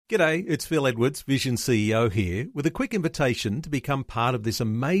G'day, it's Phil Edwards, Vision CEO here, with a quick invitation to become part of this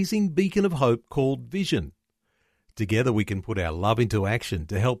amazing beacon of hope called Vision. Together we can put our love into action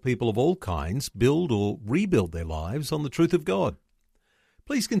to help people of all kinds build or rebuild their lives on the truth of God.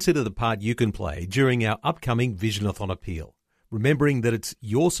 Please consider the part you can play during our upcoming Visionathon appeal, remembering that it's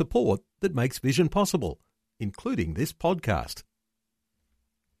your support that makes Vision possible, including this podcast.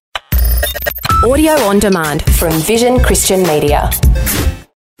 Audio on demand from Vision Christian Media.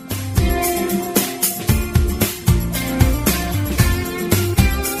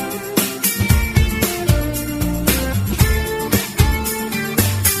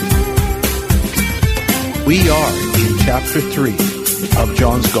 We are in chapter 3 of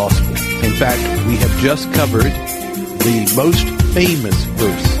John's Gospel. In fact, we have just covered the most famous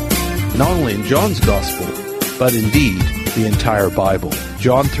verse, not only in John's Gospel, but indeed the entire Bible.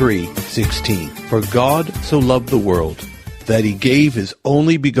 John 3:16. For God so loved the world that he gave his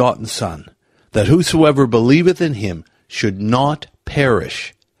only begotten Son, that whosoever believeth in him should not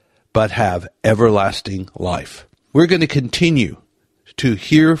perish, but have everlasting life. We're going to continue to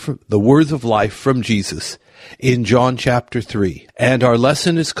hear the words of life from Jesus in John chapter 3. And our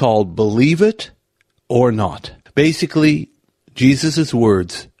lesson is called Believe It or Not. Basically, Jesus'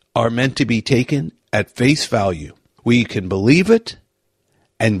 words are meant to be taken at face value. We can believe it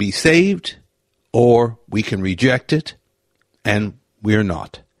and be saved, or we can reject it and we're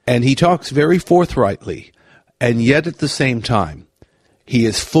not. And he talks very forthrightly, and yet at the same time, he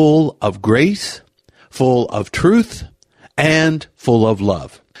is full of grace, full of truth, and full of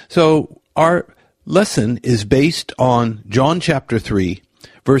love. So our lesson is based on John chapter 3,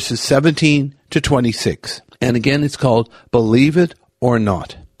 verses 17 to 26. And again, it's called Believe It or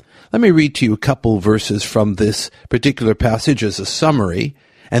Not. Let me read to you a couple verses from this particular passage as a summary,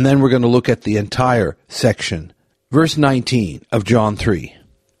 and then we're going to look at the entire section. Verse 19 of John 3.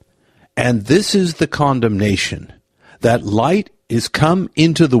 And this is the condemnation, that light is come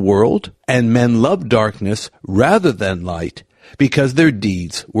into the world, and men love darkness rather than light, because their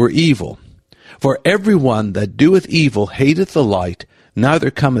deeds were evil. For everyone that doeth evil hateth the light,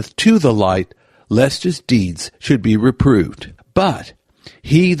 neither cometh to the light, lest his deeds should be reproved. But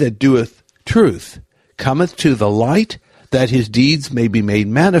he that doeth truth cometh to the light, that his deeds may be made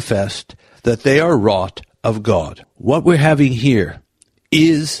manifest, that they are wrought of God. What we're having here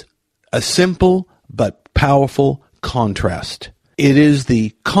is a simple but powerful contrast. It is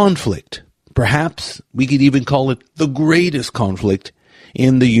the conflict. Perhaps we could even call it the greatest conflict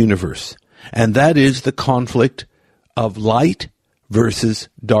in the universe. And that is the conflict of light versus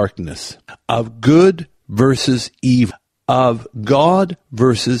darkness, of good versus evil, of God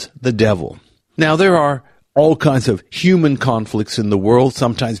versus the devil. Now, there are all kinds of human conflicts in the world,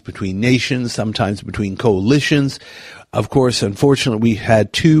 sometimes between nations, sometimes between coalitions. Of course, unfortunately, we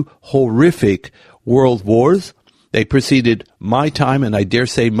had two horrific world wars. They preceded my time, and I dare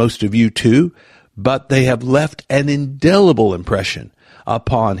say most of you too, but they have left an indelible impression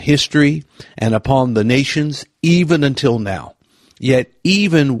upon history and upon the nations, even until now. Yet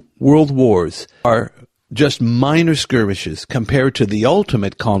even world wars are just minor skirmishes compared to the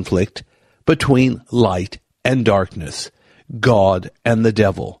ultimate conflict between light and darkness, God and the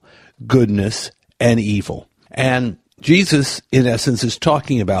devil, goodness and evil. And Jesus, in essence, is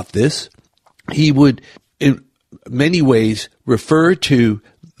talking about this. He would, in many ways, refer to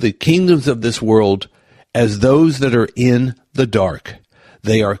the kingdoms of this world as those that are in the dark.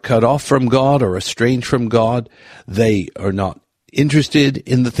 They are cut off from God or estranged from God. They are not interested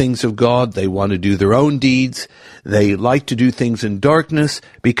in the things of God. They want to do their own deeds. They like to do things in darkness,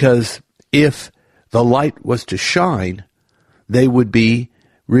 because if the light was to shine, they would be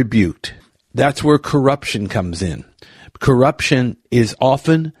rebuked. That's where corruption comes in. Corruption is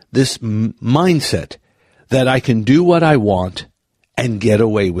often this mindset that I can do what I want and get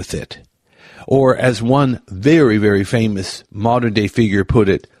away with it. Or as one very, very famous modern-day figure put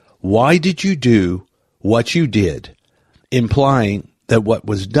it, why did you do what you did? Implying that what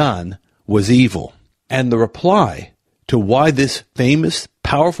was done was evil. And the reply to why this famous,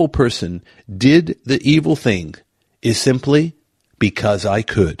 powerful person did the evil thing is simply because I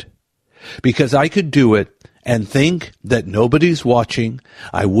could. Because I could do it and think that nobody's watching.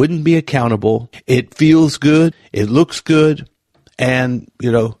 I wouldn't be accountable. It feels good. It looks good. And,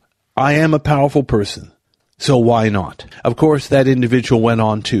 I am a powerful person. So why not? Of course, that individual went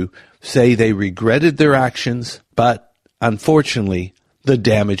on to say they regretted their actions, but unfortunately, the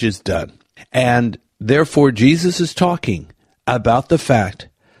damage is done. And therefore, Jesus is talking about the fact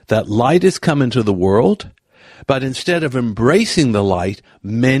that light has come into the world, but instead of embracing the light,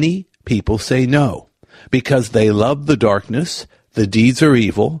 many people say no, because they love the darkness, the deeds are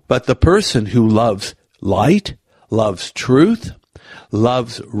evil, but the person who loves light, loves truth,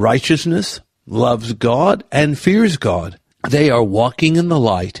 loves righteousness, loves God, and fears God, they are walking in the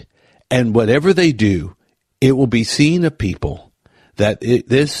light, and whatever they do, it will be seen of people that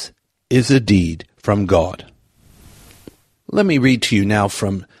this is a deed from God. Let me read to you now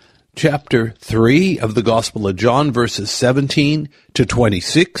from chapter 3 of the Gospel of John, verses 17 to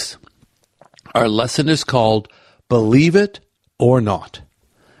 26. Our lesson is called Believe It or Not.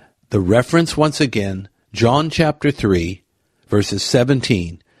 The reference once again, John chapter 3, verses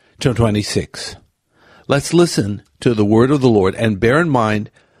 17 to 26. Let's listen to the word of the Lord, and bear in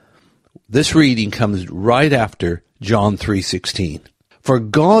mind, this reading comes right after John 3:16. For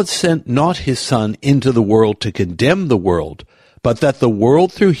God sent not his Son into the world to condemn the world, but that the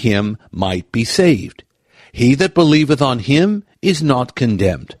world through him might be saved. He that believeth on him is not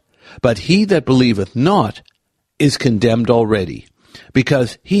condemned, but he that believeth not is condemned already,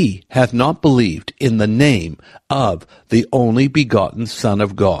 because he hath not believed in the name of the only begotten Son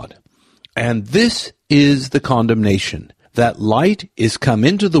of God. And this is the condemnation, that light is come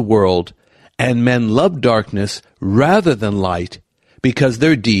into the world, and men love darkness rather than light, because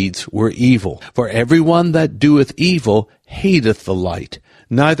their deeds were evil. For every one that doeth evil hateth the light,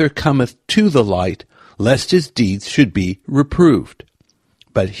 neither cometh to the light, lest his deeds should be reproved.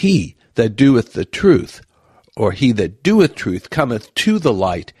 But he that doeth the truth, or he that doeth truth, cometh to the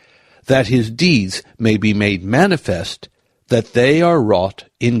light, that his deeds may be made manifest, that they are wrought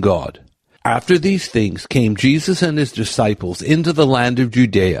in God. After these things came Jesus and his disciples into the land of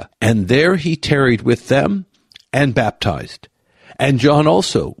Judea, and there he tarried with them and baptized. And John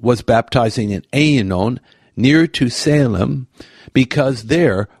also was baptizing in Aenon, near to Salem, because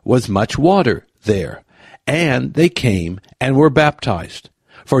there was much water there. And they came and were baptized.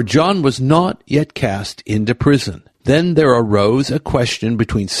 For John was not yet cast into prison. Then there arose a question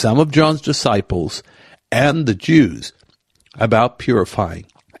between some of John's disciples and the Jews about purifying.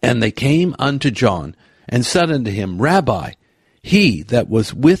 And they came unto John, and said unto him, Rabbi, he that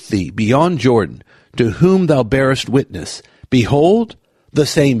was with thee beyond Jordan, to whom thou bearest witness, behold, the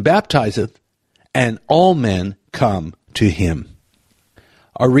same baptizeth, and all men come to him.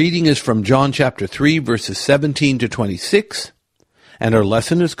 Our reading is from John chapter 3, verses 17 to 26, and our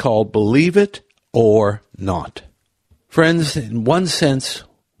lesson is called Believe It or Not. Friends, in one sense,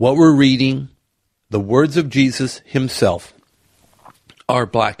 what we're reading, the words of Jesus himself, are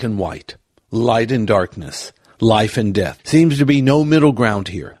black and white, light and darkness, life and death. Seems to be no middle ground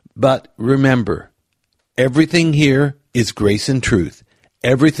here. But remember, everything here is grace and truth.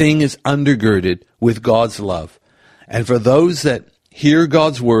 Everything is undergirded with God's love. And for those that hear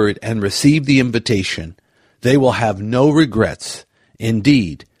God's word and receive the invitation, they will have no regrets.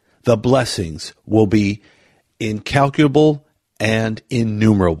 Indeed, the blessings will be incalculable and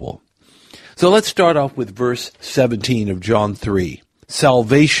innumerable. So let's start off with verse 17 of John 3.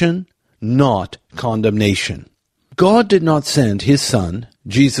 Salvation, not condemnation. God did not send his Son,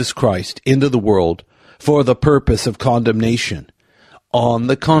 Jesus Christ, into the world for the purpose of condemnation. On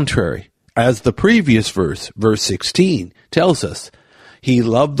the contrary, as the previous verse, verse 16, tells us, he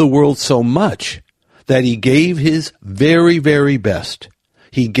loved the world so much that he gave his very, very best.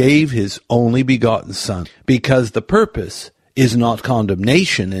 He gave his only begotten Son, because the purpose is not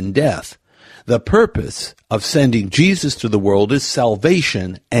condemnation and death. The purpose of sending Jesus to the world is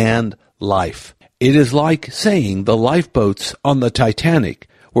salvation and life. It is like saying the lifeboats on the Titanic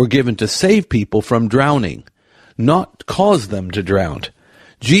were given to save people from drowning, not cause them to drown.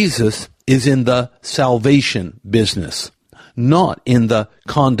 Jesus is in the salvation business, not in the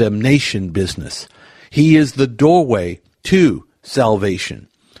condemnation business. He is the doorway to salvation.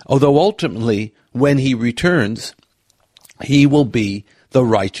 Although ultimately, when he returns, he will be the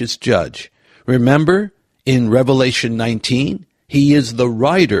righteous judge. Remember, in Revelation 19, he is the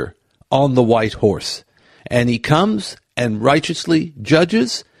rider on the white horse, and he comes and righteously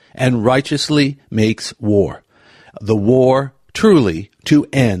judges and righteously makes war. The war truly to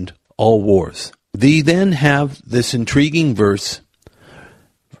end all wars. We then have this intriguing verse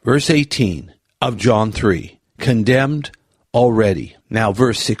 18 of John 3, condemned already. Now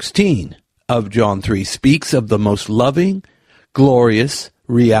verse 16 of John 3 speaks of the most loving, glorious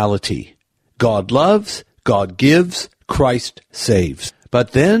reality. God loves, God gives, Christ saves.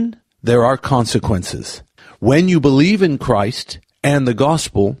 But then there are consequences. When you believe in Christ and the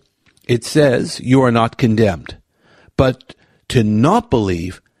gospel, it says you are not condemned. But to not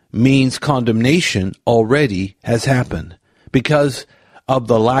believe means condemnation already has happened because of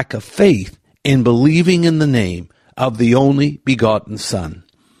the lack of faith in believing in the name of the only begotten Son.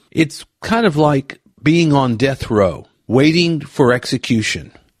 It's kind of like being on death row. waiting for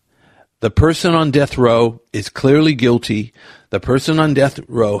execution. The person on death row is clearly guilty. The person on death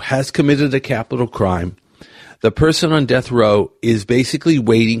row has committed a capital crime. The person on death row is basically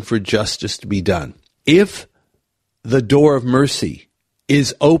waiting for justice to be done. If the door of mercy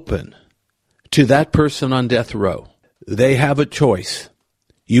is open to that person on death row, they have a choice.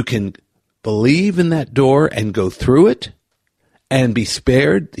 You can believe in that door and go through it and be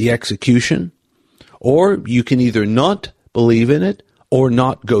spared the execution, or you can either not believe in it or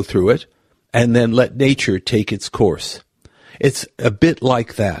not go through it and then let nature take its course. It's a bit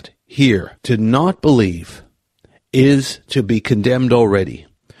like that here. To not believe is to be condemned already.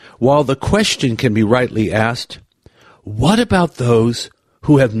 While the question can be rightly asked, what about those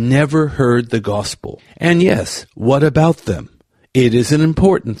who have never heard the gospel? And yes, what about them? It is an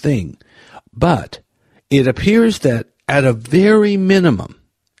important thing. But it appears that at a very minimum,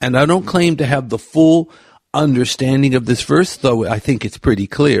 and I don't claim to have the full understanding of this verse, though I think it's pretty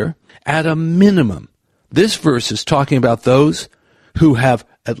clear, at a minimum, this verse is talking about those who have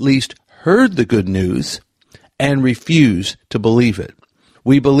at least heard the good news and refuse to believe it.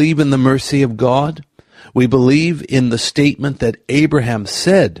 We believe in the mercy of God. We believe in the statement that Abraham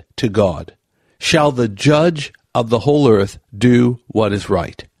said to God, "Shall the judge of the whole earth do what is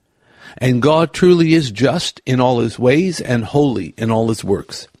right?" And God truly is just in all his ways and holy in all his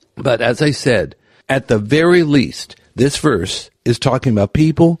works. But as I said, at the very least, this verse is talking about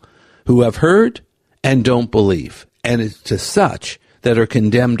people who have heard and don't believe. And it's to such that are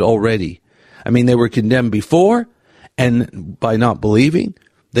condemned already. I mean, they were condemned before, and by not believing,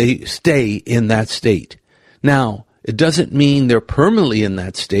 they stay in that state. Now, it doesn't mean they're permanently in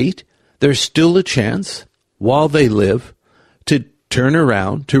that state. There's still a chance, while they live, to turn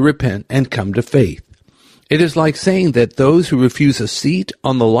around, to repent, and come to faith. It is like saying that those who refuse a seat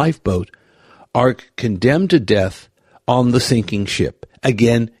on the lifeboat are condemned to death on the sinking ship.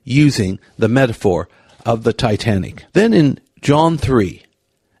 Again, using the metaphor of the Titanic. Then in John 3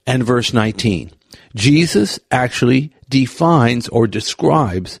 and verse 19, Jesus actually defines or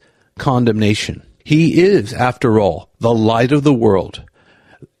describes condemnation. He is, after all, the light of the world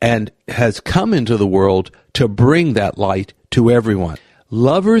and has come into the world to bring that light to everyone.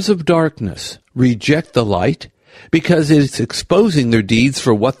 Lovers of darkness reject the light because it's exposing their deeds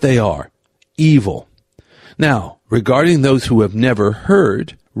for what they are, evil. Now, regarding those who have never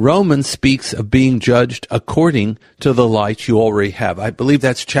heard, Romans speaks of being judged according to the light you already have. I believe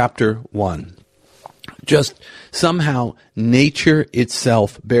that's chapter 1. Just somehow nature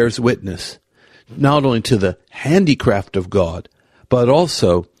itself bears witness, not only to the handicraft of God, but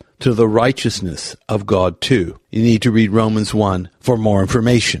also to the righteousness of God too. You need to read Romans 1 for more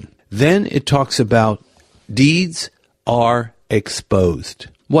information. Then it talks about deeds are exposed.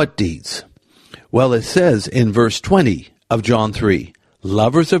 What deeds? Well, it says in verse 20 of John 3,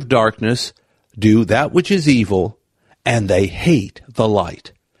 lovers of darkness do that which is evil, and they hate the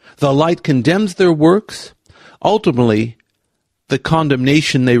light. The light condemns their works. Ultimately, the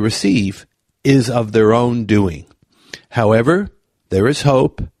condemnation they receive is of their own doing. However, there is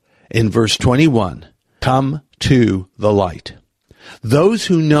hope. In verse 21, come to the light. Those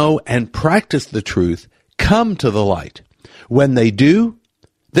who know and practice the truth come to the light. When they do,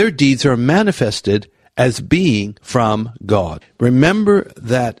 their deeds are manifested as being from God. Remember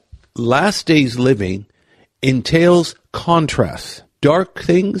that last days living entails contrasts. Dark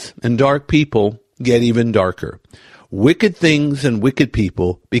things and dark people get even darker. Wicked things and wicked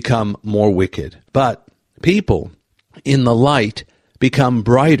people become more wicked. But people in the light become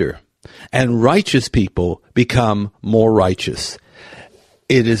brighter, and righteous people become more righteous.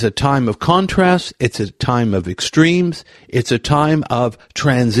 It is a time of contrast. It's a time of extremes. It's a time of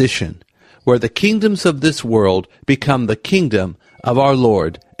transition, where the kingdoms of this world become the kingdom of our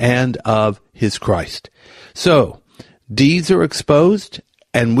Lord and of his Christ. So, deeds are exposed,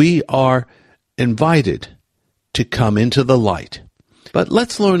 and we are invited to come into the light. But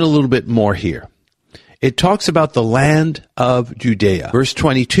let's learn a little bit more here. It talks about the land of Judea. Verse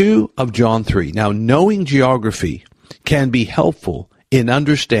 22 of John 3. Now, knowing geography can be helpful in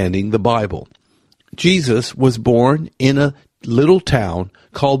understanding the Bible. Jesus was born in a little town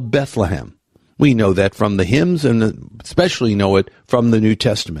called Bethlehem. We know that from the hymns and especially know it from the New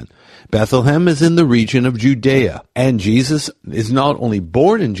Testament. Bethlehem is in the region of Judea, and Jesus is not only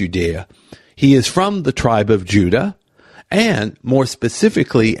born in Judea, he is from the tribe of Judah, and more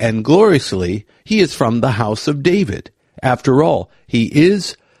specifically and gloriously, he is from the house of David. After all, he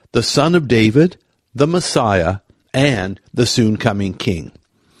is the son of David, the Messiah, and the soon-coming king.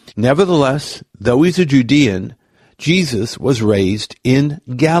 Nevertheless, though he's a Judean, Jesus was raised in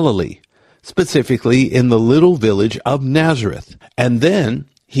Galilee. specifically in the little village of Nazareth. And then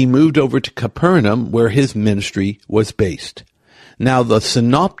he moved over to Capernaum, where his ministry was based. Now, the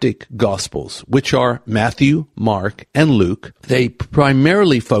synoptic Gospels, which are Matthew, Mark, and Luke, they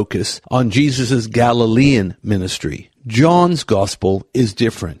primarily focus on Jesus' Galilean ministry. John's Gospel is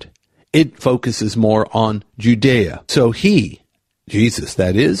different. It focuses more on Judea. So he, Jesus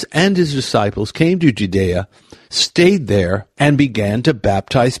that is, and his disciples came to Judea, stayed there, and began to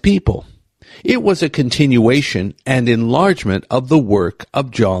baptize people. It was a continuation and enlargement of the work of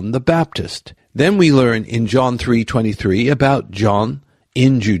John the Baptist. Then we learn in John 3:23 about John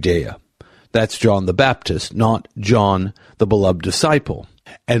in Judea. That's John the Baptist, not John the beloved disciple.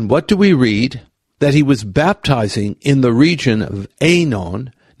 And what do we read? That he was baptizing in the region of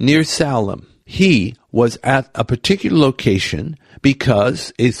Aenon near Salem. He was at a particular location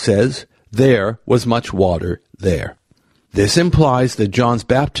because, it says, there was much water there. This implies that John's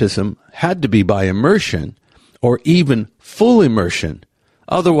baptism had to be by immersion or even full immersion.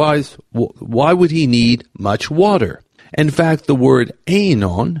 Otherwise, why would he need much water? In fact, the word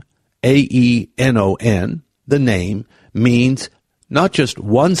Aenon, A-E-N-O-N, the name, means not just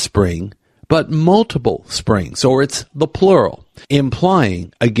one spring, but multiple springs, or it's the plural,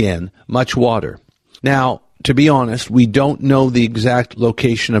 implying, again, much water. Now, to be honest, we don't know the exact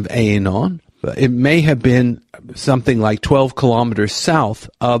location of Aenon. It may have been something like 12 kilometers south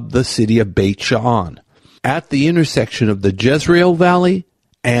of the city of Beit She'an, at the intersection of the Jezreel Valley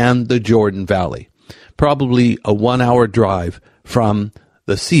and the Jordan Valley, probably a 1-hour drive from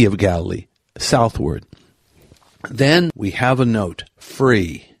the Sea of Galilee southward. Then we have a note,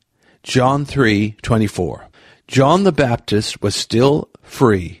 free. John 3:24. John the Baptist was still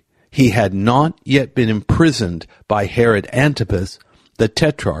free. He had not yet been imprisoned by Herod Antipas, the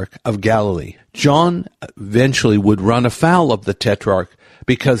Tetrarch of Galilee. John eventually would run afoul of the Tetrarch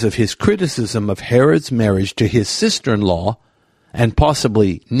because of his criticism of Herod's marriage to his sister-in-law and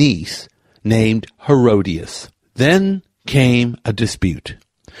possibly niece, named Herodias. Then came a dispute.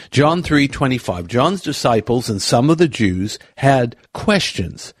 John 3:25. John's disciples and some of the Jews had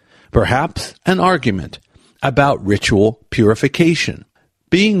questions, perhaps an argument, about ritual purification.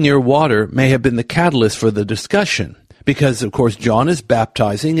 Being near water may have been the catalyst for the discussion, because, of course, John is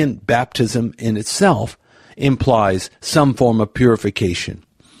baptizing, and baptism in itself implies some form of purification.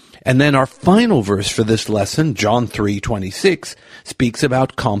 And then our final verse for this lesson, John 3:26, speaks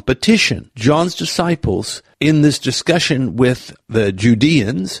about competition. John's disciples, in this discussion with the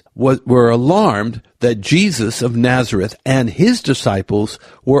Judeans, were alarmed that Jesus of Nazareth and his disciples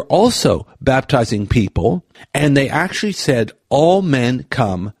were also baptizing people, and they actually said, all men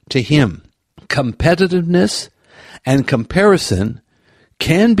come to him. Competitiveness and comparison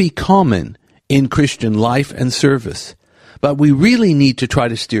can be common in Christian life and service. But we really need to try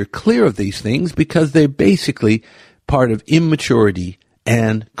to steer clear of these things because they're basically part of immaturity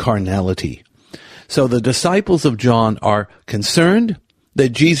and carnality. So the disciples of John are concerned that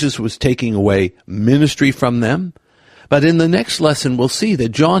Jesus was taking away ministry from them. But in the next lesson, we'll see that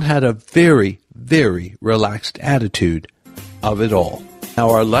John had a very, very relaxed attitude of it all. Now,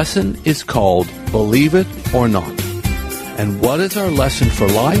 our lesson is called Believe It or Not. And what is our lesson for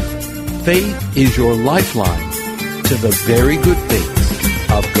life? Faith is your lifeline to the very good things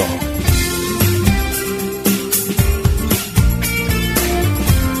of God.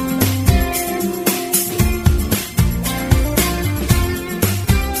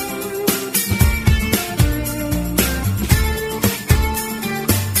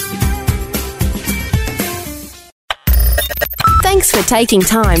 Thanks for taking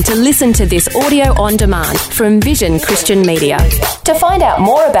time to listen to this audio on demand from Vision Christian Media. To find out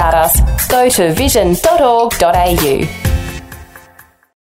more about us, go to vision.org.au.